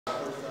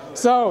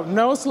So,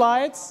 no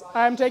slides.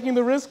 I'm taking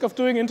the risk of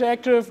doing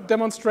interactive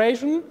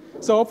demonstration,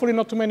 so hopefully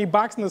not too many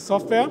bugs in the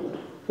software.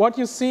 What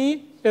you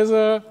see is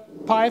a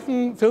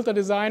Python filter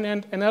design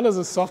and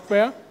analysis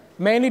software,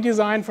 mainly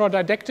designed for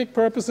didactic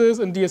purposes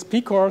and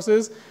DSP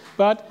courses,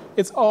 but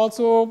it's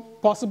also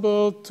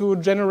possible to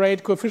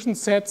generate coefficient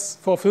sets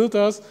for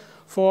filters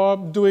for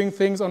doing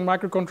things on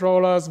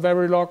microcontrollers,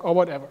 Verilog, or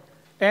whatever.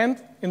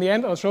 And in the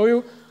end, I'll show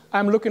you,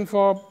 I'm looking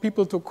for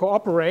people to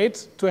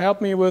cooperate to help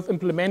me with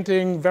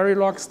implementing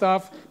Verilog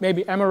stuff,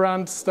 maybe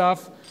Amaranth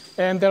stuff,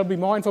 and there'll be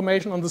more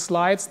information on the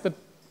slides that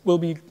will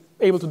be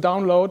able to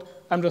download.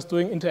 I'm just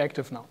doing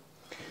interactive now.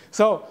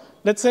 So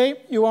let's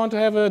say you want to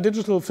have a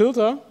digital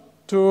filter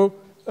to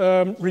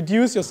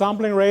reduce your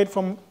sampling rate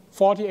from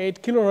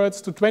 48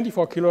 kilohertz to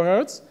 24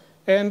 kilohertz.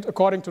 And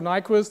according to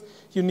Nyquist,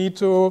 you need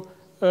to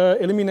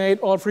eliminate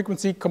all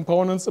frequency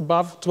components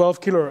above 12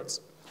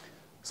 kilohertz.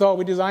 So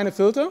we design a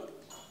filter.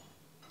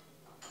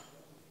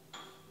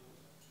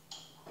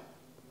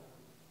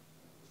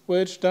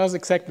 Which does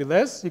exactly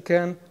this. You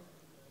can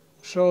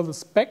show the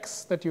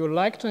specs that you would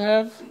like to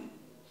have.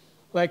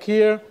 Like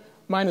here,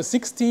 minus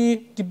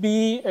 60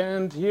 dB,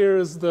 and here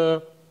is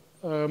the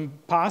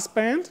pass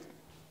band.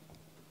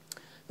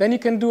 Then you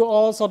can do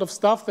all sort of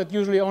stuff that's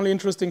usually only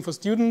interesting for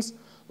students,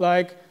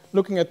 like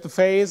looking at the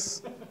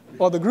phase,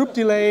 or the group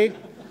delay,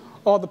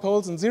 or the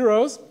poles and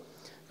zeros.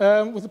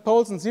 With the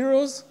poles and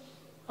zeros,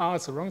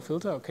 it's the wrong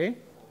filter, okay.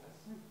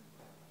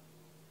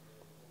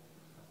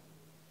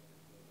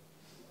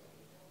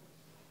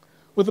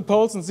 With the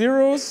poles and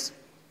zeros,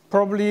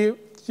 probably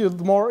the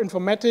more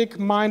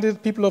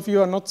informatic-minded people of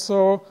you are not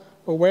so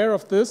aware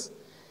of this.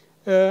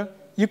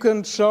 You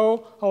can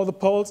show how the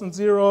poles and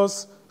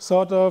zeros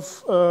sort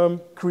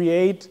of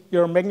create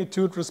your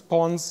magnitude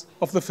response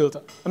of the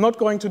filter. I'm not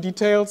going to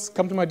details.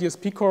 Come to my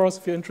DSP course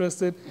if you're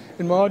interested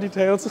in more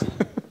details.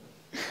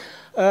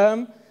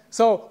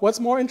 So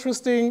what's more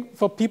interesting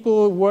for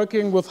people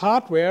working with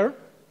hardware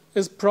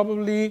is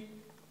probably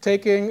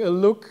taking a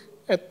look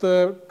at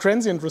the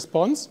transient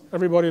response.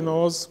 Everybody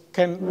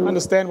can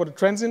understand what a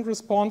transient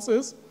response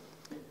is.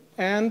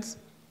 And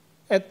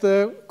at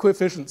the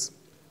coefficients.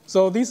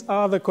 So these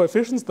are the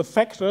coefficients, the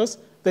factors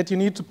that you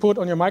need to put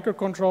on your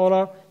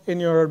microcontroller in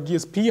your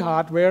DSP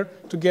hardware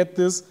to get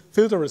this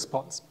filter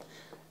response.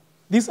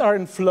 These are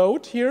in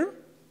float here.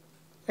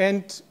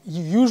 And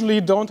you usually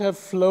don't have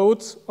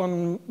float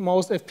on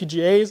most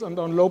FPGAs and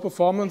on low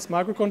performance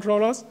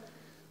microcontrollers.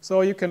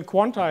 So you can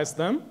quantize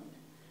them.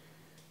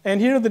 And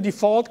here the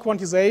default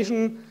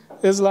quantization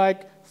is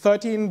like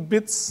 13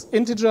 bits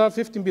integer,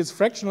 15 bits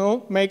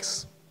fractional,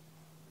 makes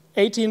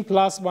 18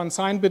 plus 1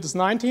 sign bit is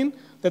 19.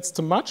 That's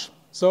too much.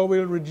 So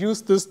we'll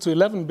reduce this to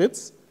 11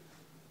 bits.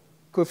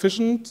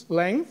 Coefficient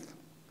length.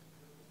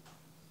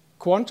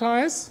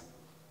 Quantize.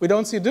 We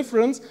don't see a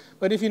difference.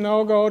 But if you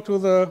now go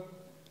to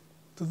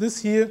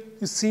this here,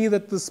 you see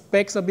that the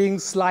specs are being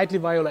slightly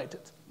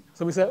violated.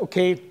 So we say,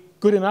 OK,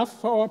 good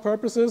enough for our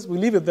purposes. We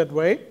leave it that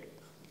way.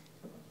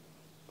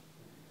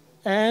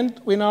 And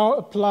we now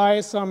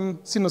apply some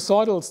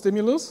sinusoidal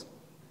stimulus.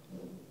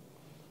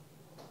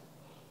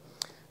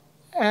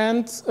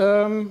 And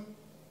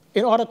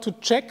in order to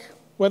check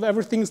whether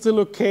everything is still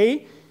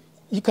OK,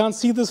 you can't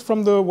see this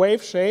from the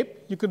wave shape.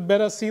 You could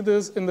better see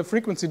this in the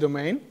frequency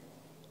domain.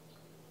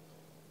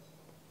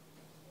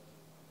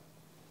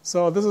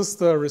 So this is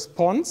the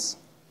response.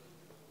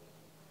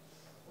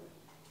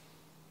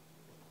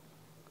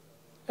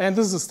 And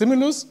this is a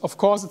stimulus. Of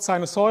course, it's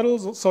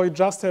sinusoidal, so you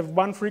just have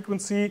one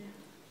frequency,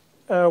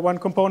 one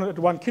component at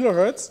 1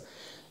 kilohertz.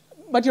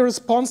 But your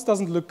response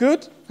doesn't look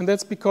good, and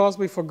that's because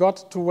we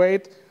forgot to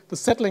wait the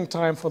settling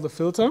time for the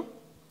filter.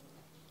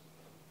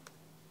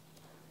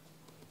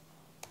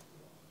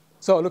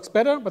 So it looks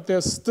better, but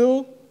there's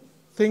still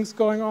things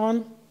going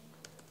on.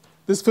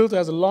 This filter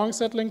has a long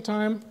settling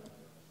time.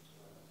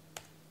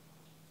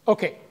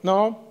 OK,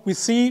 now we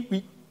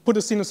put a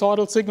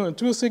sinusoidal signal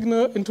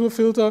into a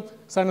filter.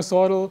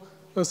 Sinusoidal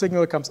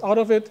signal comes out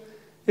of it.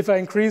 If I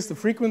increase the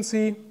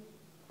frequency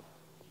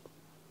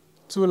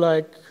to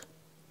like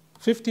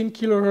 15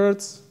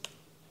 kilohertz,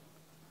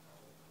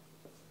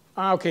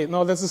 OK,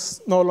 now this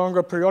is no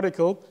longer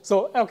periodical.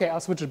 So OK,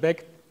 I'll switch it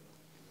back.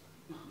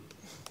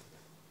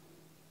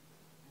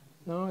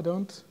 No, I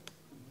don't.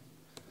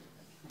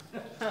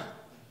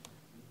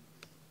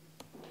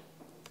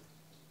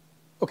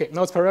 OK,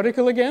 now it's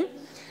periodical again.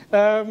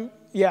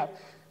 Yeah.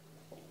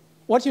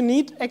 What you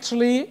need,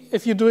 actually,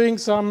 if you're doing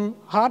some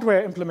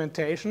hardware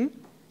implementation,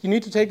 you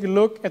need to take a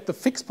look at the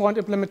fixed point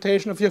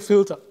implementation of your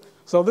filter.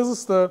 So this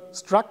is the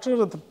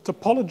structure, the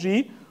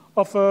topology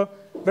of a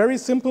very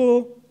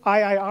simple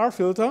IIR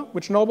filter,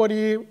 which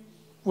nobody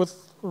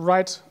with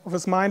right of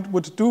his mind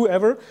would do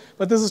ever.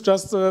 But this is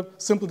just a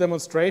simple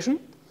demonstration.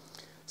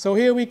 So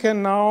here we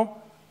can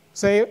now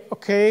say,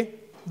 OK,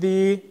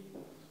 the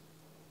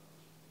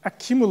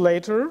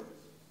accumulator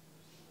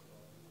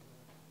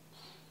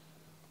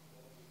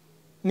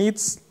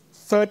needs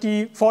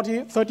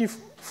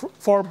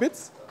 34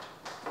 bits.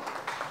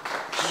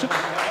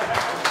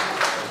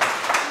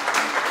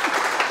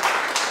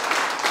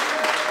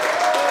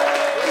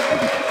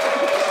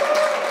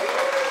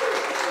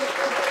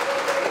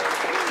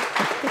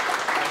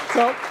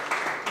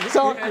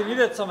 So you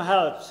needed some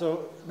help,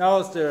 so now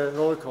is the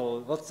roll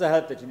call. What's the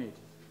help that you need?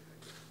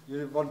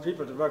 You want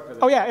people to work with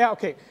it. Oh, yeah,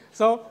 okay.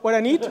 So what I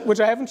need, which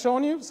I haven't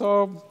shown you,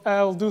 so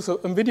I'll do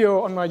a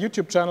video on my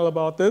YouTube channel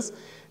about this,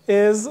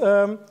 is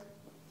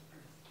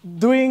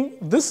doing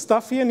this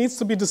stuff here needs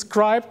to be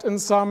described in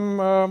some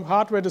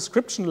hardware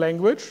description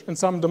language, in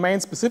some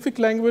domain-specific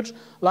language,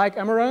 like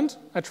Amaranth.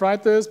 I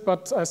tried this,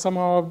 but I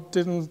somehow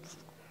didn't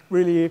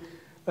really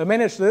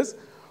manage this.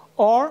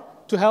 Or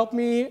to help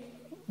me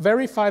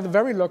verify the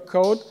Verilog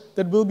code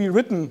that will be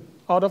written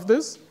out of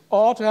this,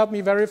 or to help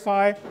me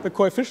verify the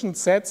coefficient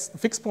sets, the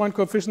fixed point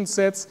coefficient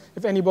sets,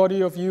 if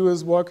anybody of you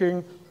is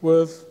working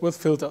with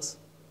filters.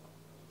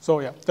 So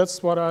yeah,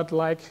 that's what I'd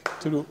like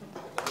to do.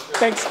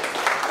 Thanks.